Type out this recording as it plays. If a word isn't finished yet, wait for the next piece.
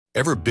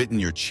Ever bitten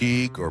your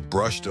cheek or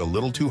brushed a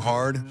little too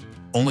hard,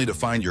 only to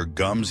find your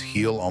gums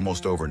heal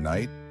almost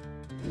overnight?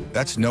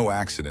 That's no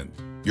accident.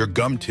 Your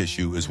gum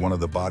tissue is one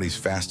of the body's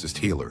fastest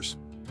healers.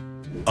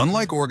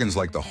 Unlike organs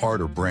like the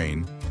heart or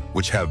brain,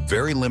 which have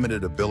very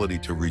limited ability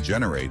to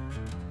regenerate,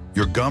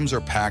 your gums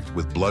are packed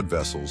with blood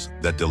vessels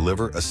that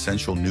deliver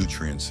essential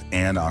nutrients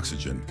and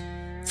oxygen,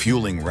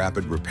 fueling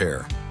rapid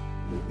repair.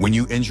 When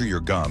you injure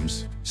your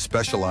gums,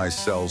 specialized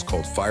cells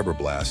called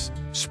fibroblasts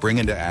spring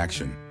into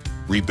action,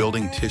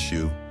 rebuilding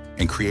tissue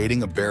and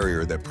creating a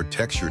barrier that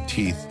protects your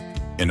teeth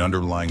and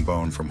underlying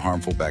bone from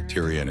harmful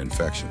bacteria and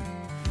infection.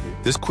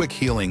 This quick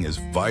healing is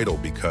vital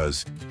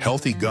because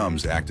healthy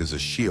gums act as a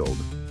shield,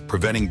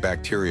 preventing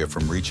bacteria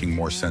from reaching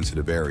more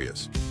sensitive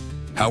areas.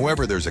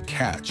 However, there's a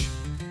catch.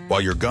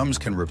 While your gums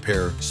can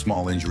repair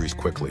small injuries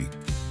quickly,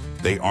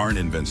 they aren't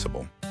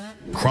invincible.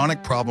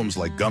 Chronic problems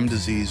like gum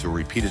disease or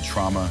repeated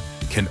trauma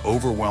can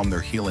overwhelm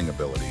their healing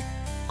ability,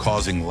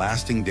 causing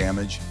lasting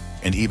damage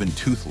and even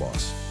tooth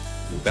loss.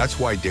 That's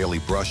why daily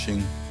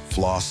brushing,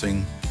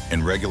 flossing,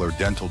 and regular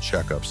dental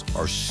checkups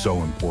are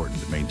so important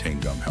to maintain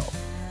gum health.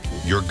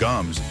 Your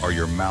gums are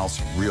your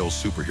mouth's real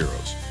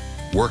superheroes,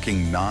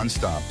 working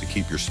non-stop to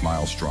keep your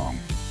smile strong.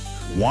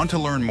 Want to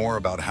learn more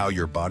about how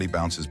your body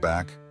bounces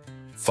back?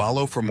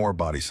 Follow for more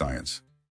body science.